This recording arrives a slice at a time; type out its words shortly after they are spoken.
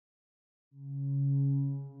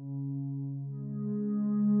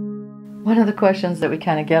One of the questions that we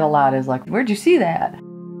kind of get a lot is like, where'd you see that?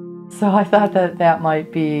 So I thought that that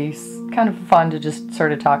might be kind of fun to just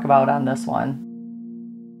sort of talk about on this one.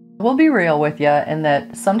 We'll be real with you in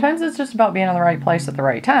that sometimes it's just about being in the right place at the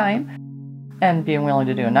right time, and being willing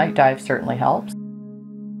to do a night dive certainly helps.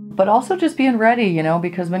 But also just being ready, you know,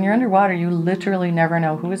 because when you're underwater, you literally never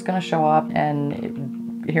know who is going to show up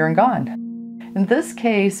and here and gone. In this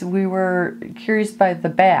case, we were curious by the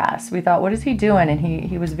bass. We thought, what is he doing? And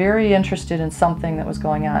he was very interested in something that was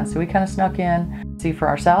going on. So we kind of snuck in to see for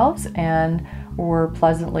ourselves and were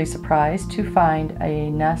pleasantly surprised to find a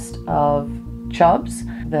nest of chubs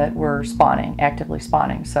that were spawning, actively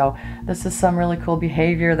spawning. So this is some really cool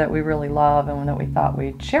behavior that we really love and that we thought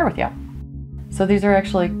we'd share with you. So these are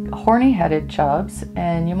actually horny-headed chubs,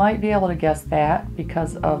 and you might be able to guess that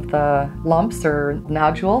because of the lumps or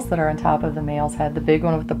nodules that are on top of the male's head. The big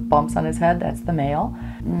one with the bumps on his head, that's the male.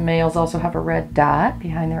 Males also have a red dot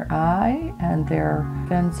behind their eye, and their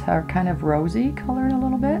fins are kind of rosy colored a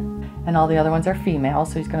little bit. And all the other ones are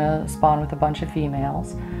females, so he's going to spawn with a bunch of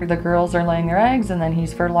females. The girls are laying their eggs, and then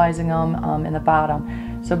he's fertilizing them in the bottom.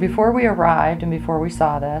 So before we arrived and before we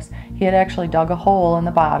saw this, he had actually dug a hole in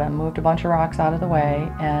the bottom, moved a bunch of rocks out of the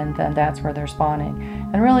way, and then that's where they're spawning.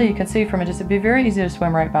 And really you can see from it, it'd be very easy to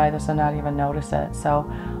swim right by this and not even notice it. So,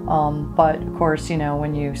 but of course, you know,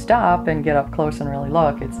 when you stop and get up close and really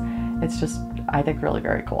look, it's just, I think, really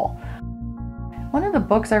very cool. One of the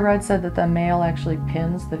books I read said that the male actually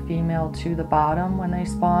pins the female to the bottom when they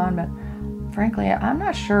spawn, but frankly, I'm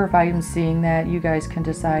not sure if I'm seeing that. You guys can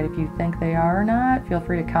decide if you think they are or not. Feel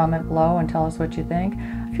free to comment below and tell us what you think.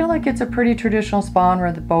 I feel like it's a pretty traditional spawn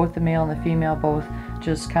where both the male and the female both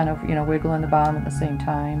just kind of, you know, wiggle in the bottom at the same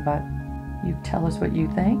time, but you tell us what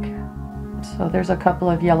you think. So there's a couple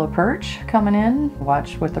of yellow perch coming in.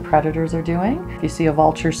 Watch what the predators are doing. If you see a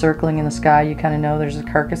vulture circling in the sky, you kind of know there's a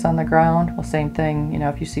carcass on the ground. Well, same thing, you know,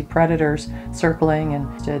 if you see predators circling,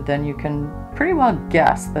 and then you can pretty well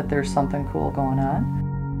guess that there's something cool going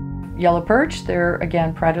on. Yellow perch, they're,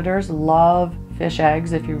 again, predators, love fish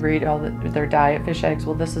eggs. If you read their diet, fish eggs,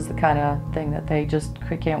 well, this is the kind of thing that they just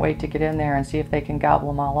can't wait to get in there and see if they can gobble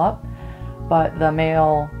them all up. But the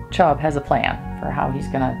male chub has a plan for how he's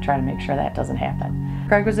going to try to make sure that doesn't happen.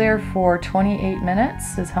 Greg was there for 28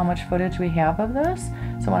 minutes is how much footage we have of this.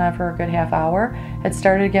 So went on for a good half hour. It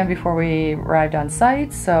started again before we arrived on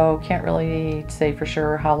site, so can't really say for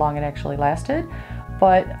sure how long it actually lasted.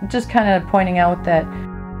 But just kind of pointing out that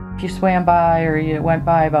if you swam by or you went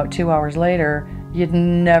by about 2 hours later, you'd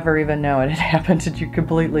never even know it had happened and you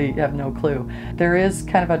completely have no clue. There is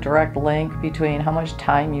kind of a direct link between how much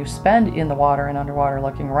time you spend in the water and underwater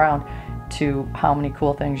looking around to how many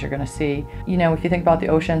cool things you're going to see. You know, if you think about the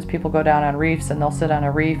oceans, people go down on reefs and they'll sit on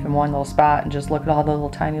a reef in one little spot and just look at all the little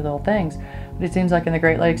tiny little things. But it seems like in the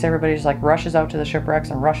Great Lakes, everybody just like rushes out to the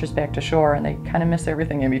shipwrecks and rushes back to shore, and they kind of miss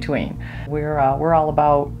everything in between. We're all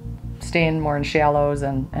about staying more in shallows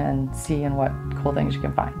and seeing what cool things you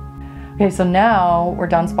can find. Okay, so now we're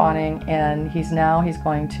done spawning, and he's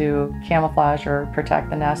going to camouflage or protect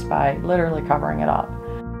the nest by literally covering it up.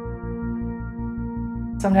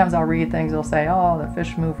 Sometimes I'll read things, they'll say, oh, the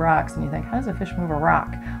fish move rocks, and you think, how does a fish move a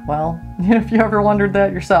rock? Well, if you ever wondered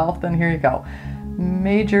that yourself, then here you go.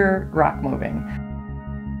 Major rock moving.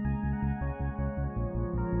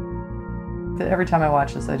 Every time I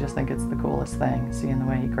watch this, I just think it's the coolest thing, seeing the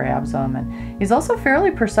way he grabs them. And he's also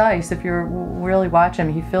fairly precise. If you really watch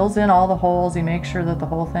him, he fills in all the holes. He makes sure that the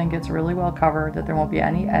whole thing gets really well covered, that there won't be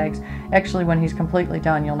any eggs. Actually, when he's completely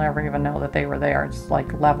done, you'll never even know that they were there. It's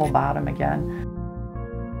like level bottom again.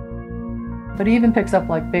 But he even picks up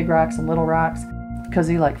like big rocks and little rocks because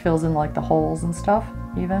he like fills in like the holes and stuff,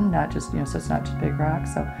 even, not just, you know, so it's not just big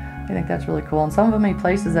rocks. So I think that's really cool. And some of them he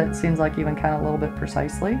places that seems like even kind of a little bit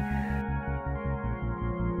precisely.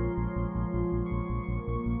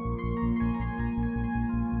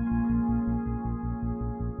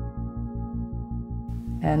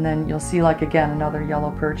 And then you'll see, like, again, another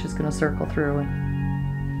yellow perch is going to circle through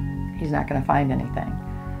and he's not going to find anything.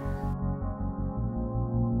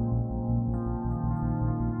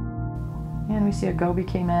 And we see a goby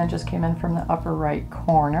just came in from the upper right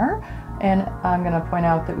corner. And I'm going to point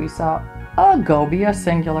out that we saw a goby, a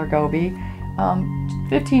singular goby.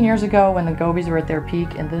 15 years ago, when the gobies were at their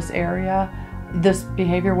peak in this area, this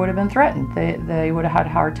behavior would have been threatened. They would have had a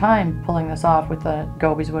hard time pulling this off. With the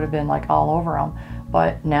gobies would have been like all over them.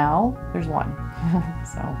 But now there's one.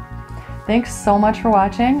 So thanks so much for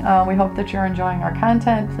watching. We hope that you're enjoying our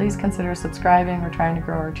content. Please consider subscribing. We're trying to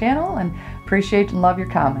grow our channel and appreciate and love your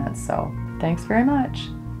comments. So thanks very much.